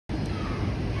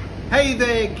Hey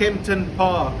there, Kempton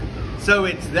Park. So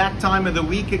it's that time of the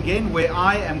week again where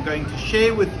I am going to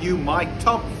share with you my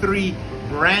top 3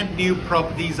 brand new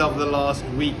properties of the last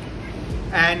week.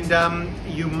 And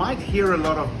you might hear a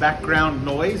lot of background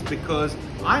noise because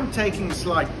I'm taking a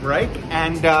slight break.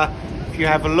 And if you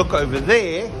have a look over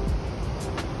there,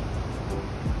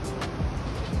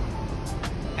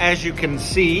 as you can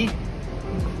see,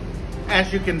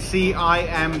 I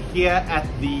am here at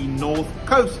the North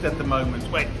Coast at the moment.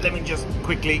 Wait, let me just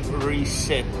quickly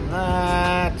reset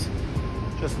that.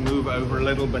 Just move over a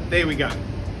little bit. There we go.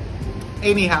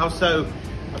 Anyhow, so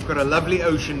I've got a lovely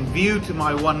ocean view to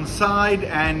my one side,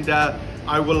 and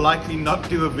I will likely not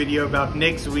do a video about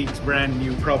next week's brand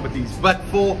new properties. But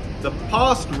for the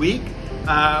past week,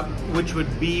 which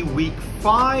would be week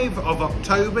 5 of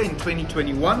October in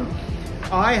 2021,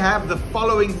 I have the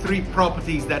following 3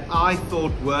 properties that I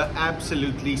thought were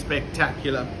absolutely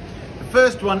spectacular. The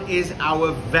first one is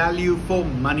our value for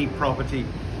money property.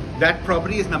 That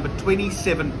property is number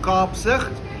 27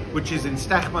 Kaapzicht, which is in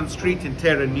Stagman Street in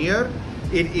Terraneer.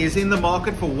 It is in the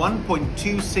market for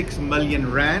 1.26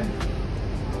 million rand.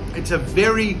 It's a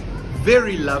very,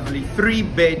 very lovely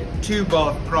 3-bed,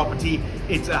 2-bath property.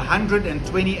 It's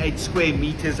 128 square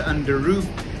meters under roof.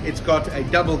 It's got a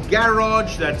double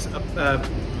garage that's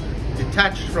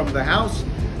detached from the house.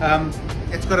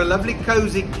 It's got a lovely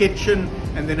cozy kitchen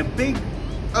and then a big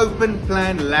open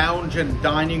plan lounge and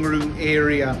dining room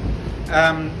area.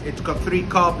 It's got 3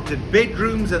 carpeted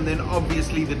bedrooms and then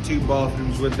obviously the 2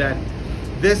 bathrooms with that.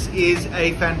 This is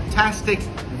a fantastic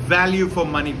value for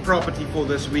money property for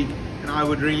this week, and I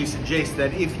would really suggest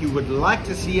that if you would like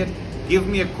to see it, give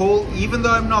me a call. Even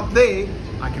though I'm not there,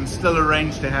 I can still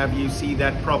arrange to have you see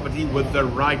that property with the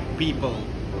right people.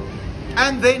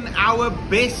 And then our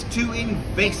best to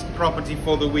invest property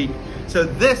for the week. So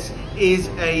this is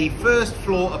a first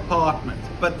floor apartment,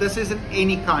 but this isn't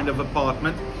any kind of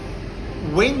apartment.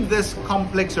 When this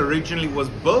complex originally was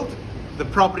built, the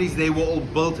properties there were all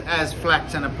built as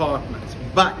flats and apartments,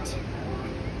 but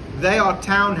they are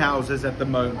townhouses at the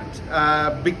moment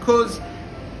because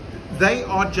they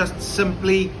are just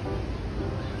simply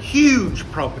huge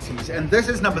properties. And this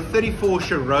is number 34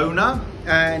 Sharona,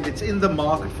 and it's in the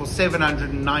market for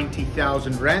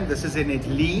 790,000 rand. This is in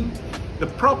Etlin. The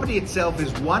property itself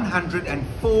is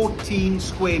 114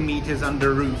 square meters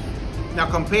under roof. Now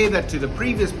compare that to the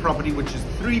previous property, which is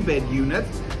 3-bed unit,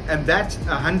 and that's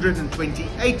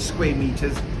 128 square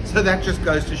meters. So that just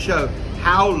goes to show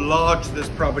how large this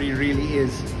property really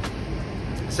is.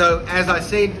 So as I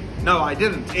said, no, I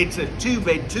didn't. It's a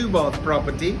 2-bed, 2-bath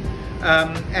property.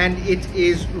 And it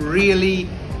is really,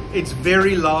 it's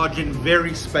very large and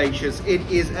very spacious. It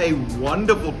is a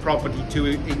wonderful property to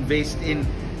invest in,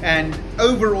 and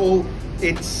overall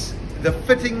it's the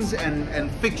fittings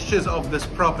and fixtures of this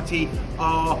property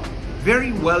are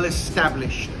very well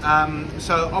established.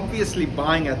 So obviously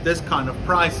buying at this kind of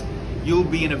price, you'll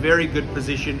be in a very good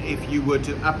position if you were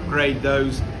to upgrade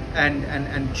those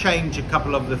and change a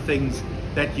couple of the things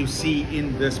that you see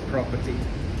in this property.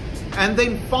 And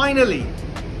then finally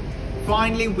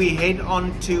we head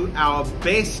on to our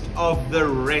best of the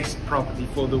rest property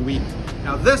for the week.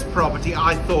 Now this property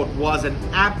I thought was an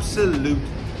absolute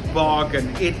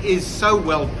bargain. It is so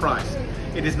well priced.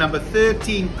 It is number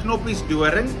 13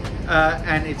 Knoppiesdoring,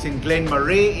 and it's in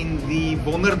Glenmarais in the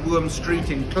Wonderboom Street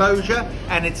enclosure,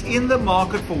 and it's in the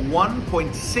market for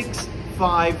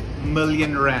 1.65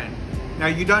 million rand. Now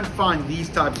you don't find these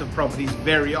types of properties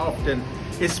very often,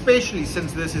 especially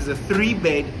since this is a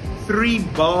 3-bed,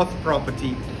 3-bath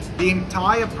property. The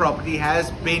entire property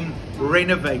has been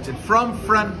renovated from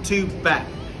front to back.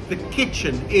 The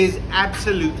kitchen is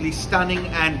absolutely stunning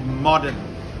and modern.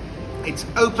 It's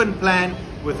open plan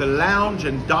with a lounge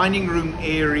and dining room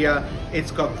area.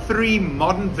 It's got 3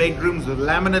 modern bedrooms with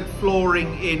laminate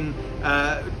flooring in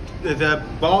the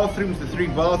bathrooms. The 3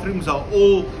 bathrooms are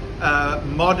all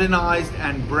modernized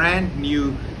and brand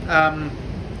new.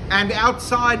 And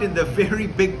outside in the very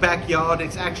big backyard,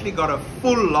 it's actually got a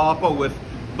full lapa with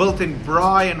built-in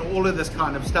braai and all of this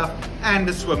kind of stuff, and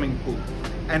a swimming pool.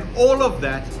 And all of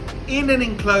that in an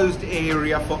enclosed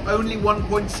area for only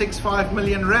 1.65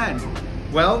 million rand.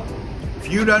 Well, if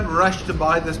you don't rush to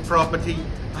buy this property,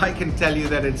 I can tell you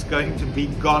that it's going to be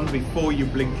gone before you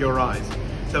blink your eyes.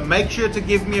 So make sure to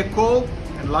give me a call,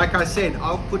 and like I said,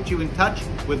 I'll put you in touch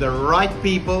with the right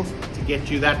people to get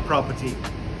you that property.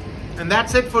 And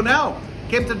that's it for now.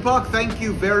 Kempton Park, thank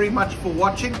you very much for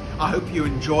watching. I hope you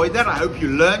enjoyed that. I hope you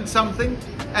learned something.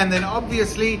 And then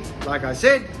obviously, like I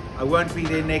said, I won't be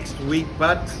there next week,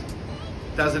 but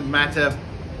it doesn't matter.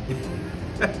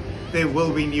 There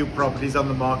will be new properties on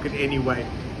the market anyway.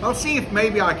 I'll see if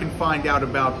maybe I can find out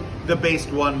about the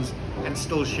best ones and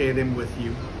still share them with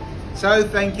you. So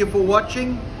thank you for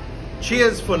watching.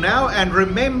 Cheers for now, and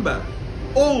remember,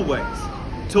 always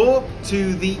talk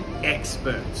to the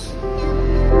experts.